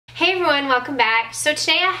everyone, welcome back. So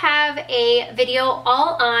today I have a video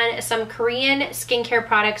all on some Korean skincare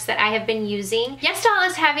products that I have been using. YesStyle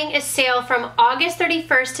is having a sale from August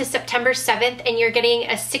 31st to September 7th, and you're getting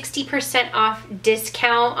a 60% off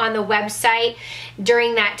discount on the website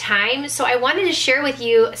during that time. So I wanted to share with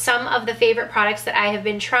you some of the favorite products that I have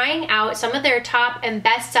been trying out, some of their top and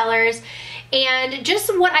best sellers, and just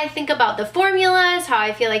what I think about the formulas, how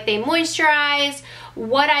I feel like they moisturize,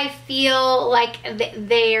 what I feel like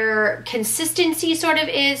their consistency sort of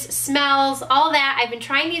is, smells, all that. I've been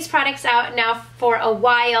trying these products out now for a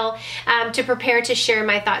while to prepare to share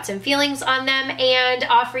my thoughts and feelings on them and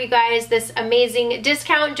offer you guys this amazing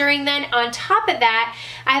discount during then. On top of that,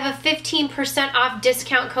 I have a 15% off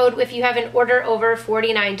discount code if you have an order over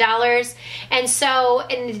 $49. And so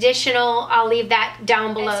an additional, I'll leave that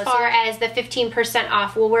down below. As far as the 15%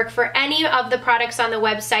 off will work for any of the products on the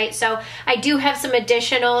website. So I do have some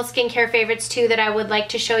additional skincare favorites too that I would like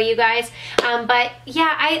to show you guys. But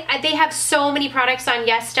yeah, they have so many products on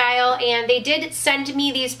YesStyle, and they did send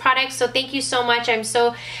me these products, so thank you so much. I'm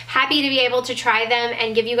so happy to be able to try them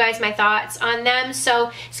and give you guys my thoughts on them.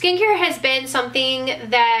 So skincare has been something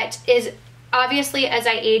that is obviously, as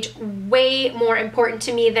I age, way more important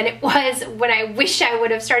to me than it was when I wish I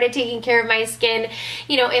would have started taking care of my skin,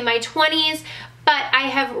 you know, in my 20s. But I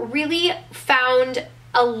have really found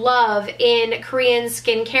a love in Korean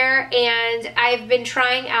skincare, and I've been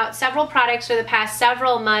trying out several products for the past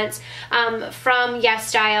several months from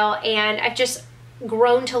YesStyle, and I've just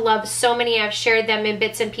grown to love so many. I've shared them in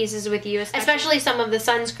bits and pieces with you, especially some of the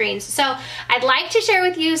sunscreens. So I'd like to share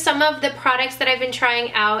with you some of the products that I've been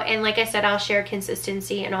trying out, and like I said, I'll share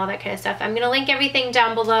consistency and all that kind of stuff. I'm going to link everything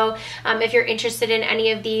down below if you're interested in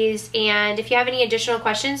any of these, and if you have any additional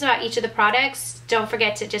questions about each of the products, don't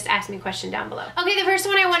forget to just ask me a question down below. Okay, the first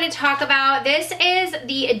one I want to talk about, this is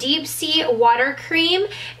the Deep Sea Water Cream,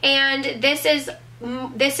 and this is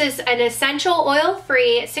an essential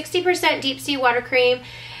oil-free 60% deep sea water cream,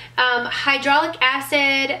 hyaluronic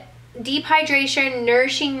acid, deep hydration,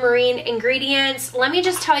 nourishing marine ingredients. Let me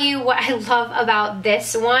just tell you what I love about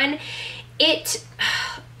this one. It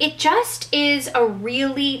just is a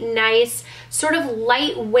really nice sort of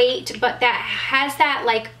lightweight, but that has that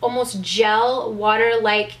like almost gel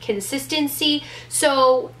water-like consistency.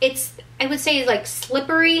 So it's, I would say, like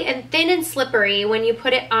slippery and thin and slippery when you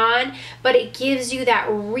put it on, but it gives you that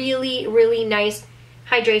really, really nice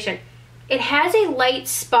hydration. It has a light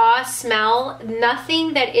spa smell,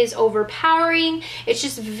 nothing that is overpowering. It's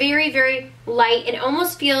just very, very light. It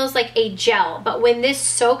almost feels like a gel, but when this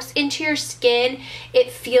soaks into your skin,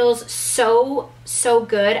 it feels so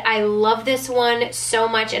good. I love this one so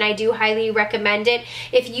much, and I do highly recommend it.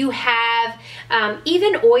 If you have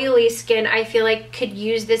even oily skin, I feel like could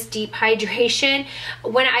use this deep hydration.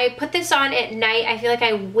 When I put this on at night, I feel like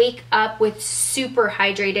I wake up with super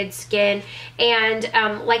hydrated skin, and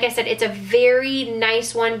like I said, it's a very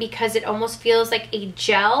nice one because it almost feels like a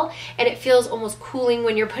gel, and it feels almost cooling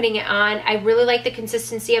when you're putting it on. I really like the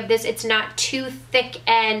consistency of this. It's not too thick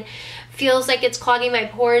and feels like it's clogging my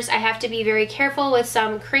pores. I have to be very careful with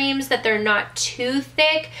some creams that they're not too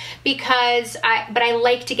thick because but I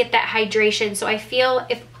like to get that hydration. So I feel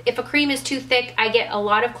if a cream is too thick, I get a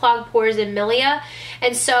lot of clogged pores and milia,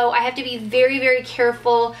 and so I have to be very, very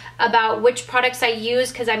careful about which products I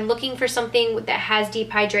use because I'm looking for something that has deep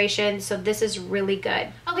hydration. So this is really good.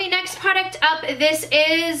 Okay, next product up, this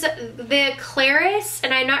is the Klairs,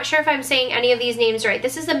 and I'm not sure if I'm saying any of these names right.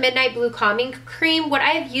 This is the Midnight Blue Calming Cream. What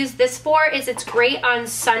I've used this for is it's great on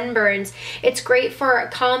sunburns. It's great for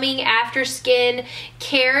calming after skin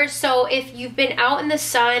care. So if you've been out in the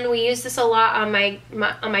sun, we use this a lot on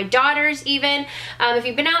my daughters even. If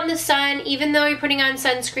you've been out in the sun, even though you're putting on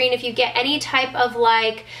sunscreen, if you get any type of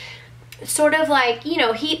like sort of like, you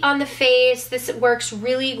know, heat on the face, this works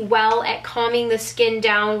really well at calming the skin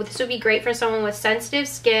down. This would be great for someone with sensitive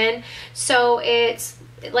skin. So it's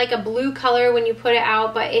like a blue color when you put it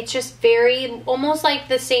out, but it's just very almost like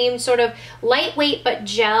the same sort of lightweight but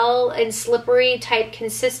gel and slippery type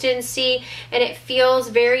consistency, and it feels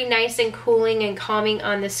very nice and cooling and calming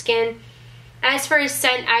on the skin. As for a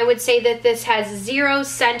scent, I would say that this has 0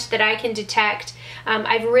 scent that I can detect.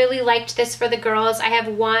 I've really liked this for the girls. I have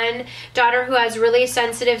one daughter who has really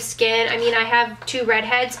sensitive skin. I mean, I have 2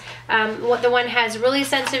 redheads. The one has really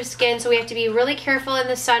sensitive skin, so we have to be really careful in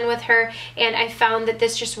the sun with her, and I found that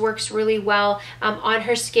this just works really well on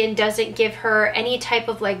her skin. Doesn't give her any type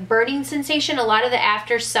of like burning sensation. A lot of the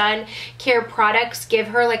after sun care products give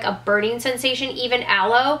her like a burning sensation, even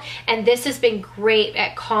aloe, and this has been great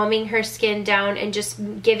at calming her skin down and just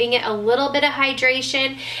giving it a little bit of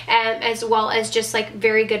hydration, as well as just just like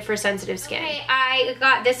very good for sensitive skin. Okay, I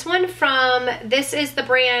got this one from, this is the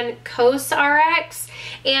brand Cosrx,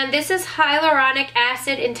 and this is hyaluronic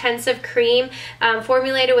acid intensive cream,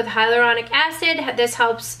 formulated with hyaluronic acid. This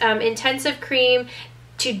helps intensive cream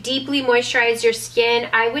to deeply moisturize your skin.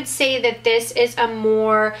 I would say that this is a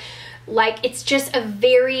more like, it's just a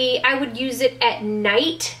very, I would use it at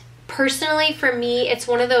night. Personally, for me, it's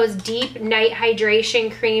one of those deep night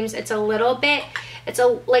hydration creams. It's a little bit, it's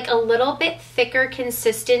like a little bit thicker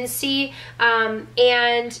consistency,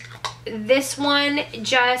 and this one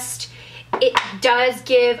just, it does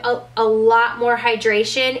give a lot more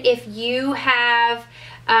hydration. If you have,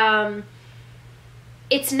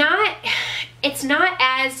 it's not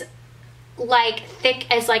as like thick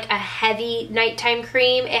as like a heavy nighttime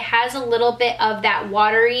cream. It has a little bit of that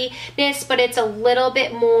wateriness, but it's a little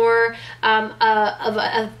bit more of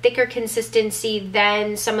a thicker consistency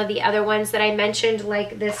than some of the other ones that I mentioned,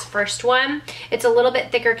 like this first one. It's a little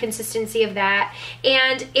bit thicker consistency of that,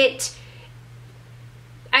 and it,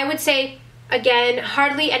 I would say, again,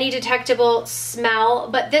 hardly any detectable smell,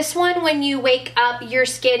 but this one, when you wake up, your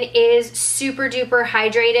skin is super duper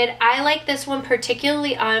hydrated. I like this one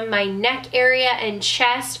particularly on my neck area and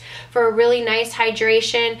chest for a really nice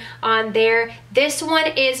hydration on there. This one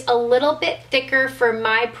is a little bit thicker for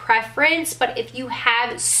my preference, but if you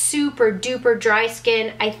have super duper dry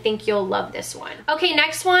skin, I think you'll love this one. Okay,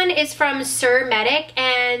 next one is from Surmedic,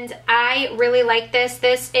 and I really like this.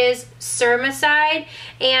 This is Ceramide,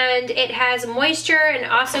 and it has moisture and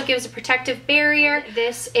also gives a protective barrier.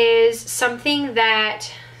 This is something that,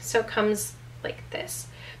 so it comes like this.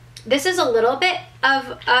 This is a little bit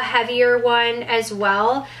of a heavier one as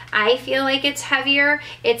well. I feel like it's heavier.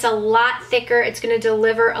 It's a lot thicker. It's going to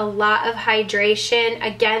deliver a lot of hydration.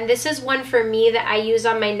 Again, this is one for me that I use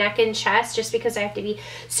on my neck and chest just because I have to be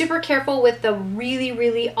super careful with the really,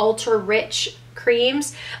 really ultra rich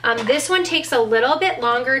creams. This one takes a little bit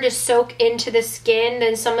longer to soak into the skin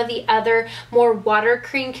than some of the other more water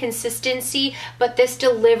cream consistency, but this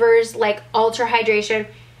delivers like ultra hydration.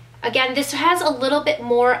 Again, this has a little bit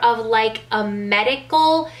more of like a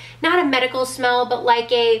medical, not a medical smell, but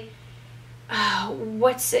like a,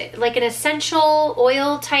 what's it, like an essential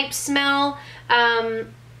oil type smell.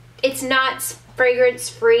 It's not fragrance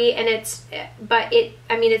free, and it's, but it,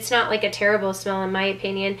 I mean, it's not like a terrible smell in my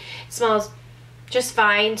opinion. It smells just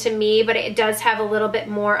fine to me, but it does have a little bit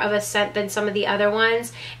more of a scent than some of the other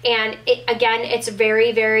ones. And it, again, it's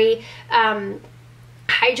very, very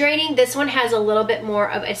hydrating. This one has a little bit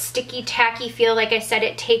more of a sticky, tacky feel. Like I said,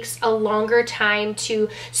 it takes a longer time to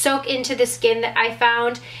soak into the skin that I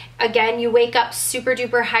found. Again, you wake up super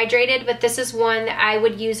duper hydrated, but this is one that I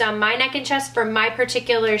would use on my neck and chest for my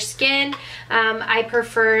particular skin. I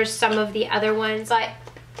prefer some of the other ones, but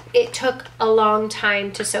it took a long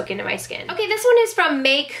time to soak into my skin. Okay, this one is from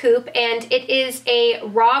COOP, and it is a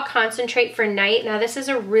raw concentrate for night. Now, this is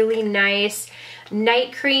a really nice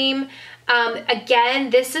night cream. Again,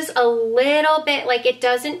 this is a little bit, like, it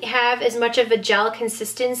doesn't have as much of a gel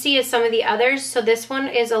consistency as some of the others, so this one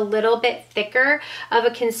is a little bit thicker of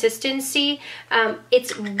a consistency.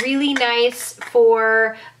 It's really nice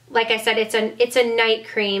for, like I said, it's a night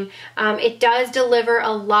cream. It does deliver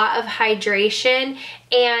a lot of hydration,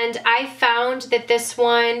 and I found that this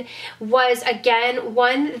one was, again,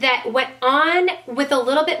 one that went on with a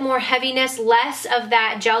little bit more heaviness, less of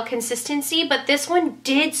that gel consistency, but this one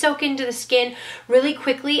did soak into the skin really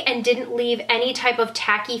quickly and didn't leave any type of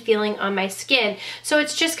tacky feeling on my skin. So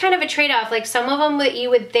it's just kind of a trade-off. Like, some of them that you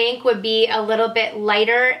would think would be a little bit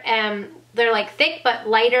lighter, they're like thick but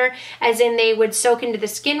lighter, as in they would soak into the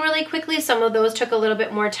skin really quickly. Some of those took a little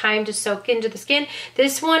bit more time to soak into the skin.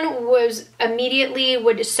 This one was immediately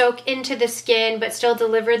would soak into the skin but still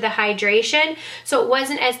delivered the hydration. So it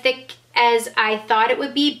wasn't as thick as I thought it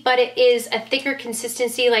would be, but it is a thicker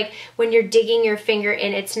consistency. Like, when you're digging your finger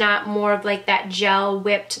in, it's not more of like that gel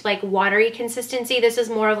whipped, like, watery consistency. This is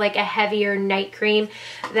more of like a heavier night cream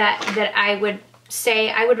that I would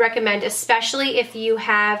say I would recommend, especially if you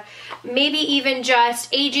have maybe even just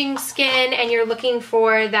aging skin and you're looking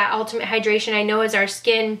for that ultimate hydration. I know as our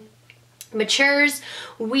skin matures,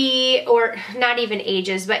 or not even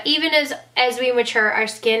ages, but even as we mature, our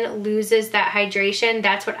skin loses that hydration.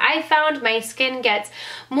 That's what I found. My skin gets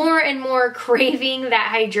more and more craving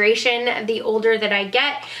that hydration the older that I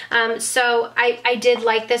get. So I did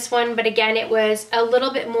like this one, but again, it was a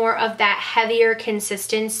little bit more of that heavier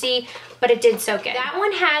consistency, but it did so good. That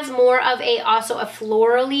one has more of also a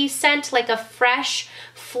florally scent, like a fresh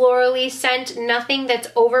florally scent, nothing that's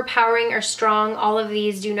overpowering or strong. All of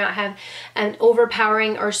these do not have an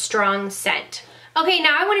overpowering or strong scent. Okay,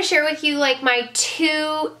 now I want to share with you like my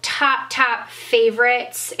two top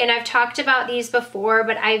favorites, and I've talked about these before,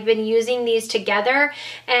 but I've been using these together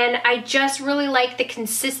and I just really like the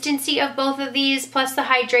consistency of both of these plus the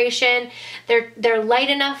hydration. They're light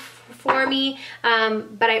enough for me,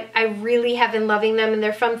 but I really have been loving them, and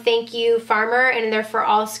they're from Thank You Farmer, and they're for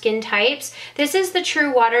all skin types. This is the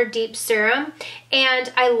True Water Deep Serum,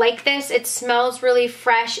 and I like this. It smells really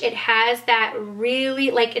fresh. It has that really,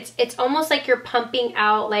 like, it's almost like you're pumping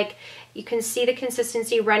out, like, you can see the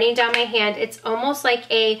consistency running down my hand. It's almost like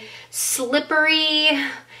a slippery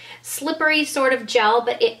sort of gel,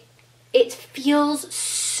 but it feels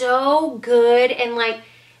so good, and like,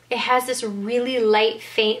 it has this really light,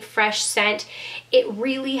 faint, fresh scent. It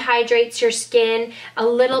really hydrates your skin. A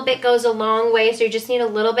little bit goes a long way, so you just need a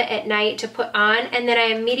little bit at night to put on. And then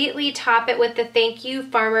I immediately top it with the Thank You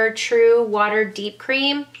Farmer True Water Deep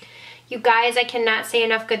Cream. You guys, I cannot say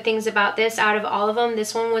enough good things about this. Out of all of them,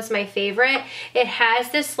 this one was my favorite. It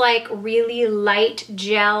has this like really light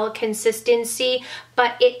gel consistency,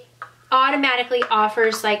 but it automatically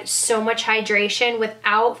offers like so much hydration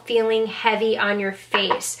without feeling heavy on your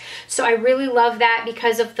face. So I really love that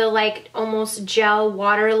because of the like almost gel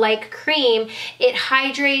water-like cream. It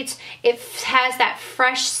hydrates, it has that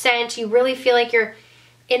fresh scent. You really feel like you're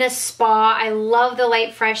in a spa. I love the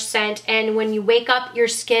light fresh scent, and when you wake up, your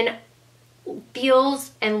skin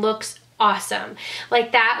feels and looks awesome.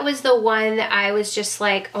 Like, that was the one that I was just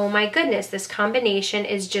like, oh my goodness, this combination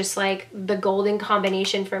is just like the golden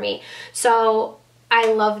combination for me. So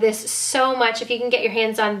I love this so much. If you can get your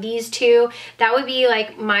hands on these two, that would be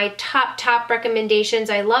like my top recommendations.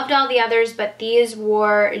 I loved all the others, but these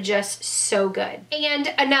were just so good.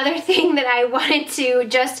 And another thing that I wanted to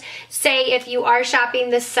just say, if you are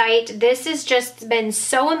shopping this site, this has just been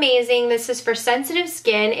so amazing. This is for sensitive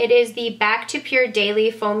skin. It is the Back to Pure Daily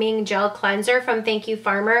Foaming Gel Cleanser from Thank You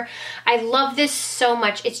Farmer. I love this so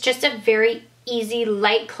much. It's just a very easy,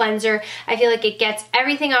 light cleanser. I feel like it gets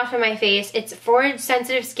everything off of my face. It's for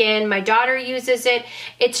sensitive skin. My daughter uses it.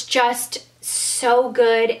 It's just so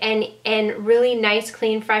good, and really nice,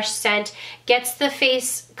 clean, fresh scent. Gets the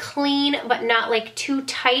face clean, but not like too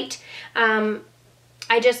tight.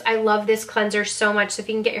 I love this cleanser so much. So if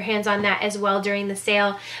you can get your hands on that as well during the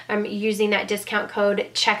sale, I'm using that discount code,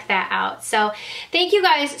 check that out. So thank you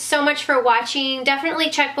guys so much for watching. Definitely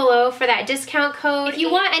check below for that discount code. If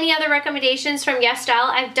you want any other recommendations from YesStyle,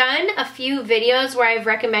 I've done a few videos where I've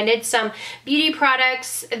recommended some beauty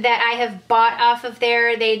products that I have bought off of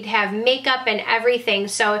there. They have makeup and everything.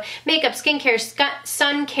 So makeup, skincare,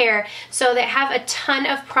 sun care. So they have a ton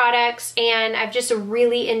of products, and I've just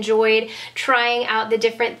really enjoyed trying out the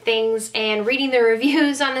different things and reading the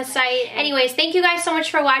reviews on the site. Anyways, thank you guys so much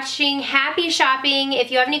for watching. Happy shopping. If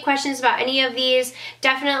you have any questions about any of these,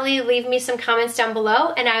 definitely leave me some comments down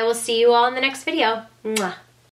below, and I will see you all in the next video. Mwah.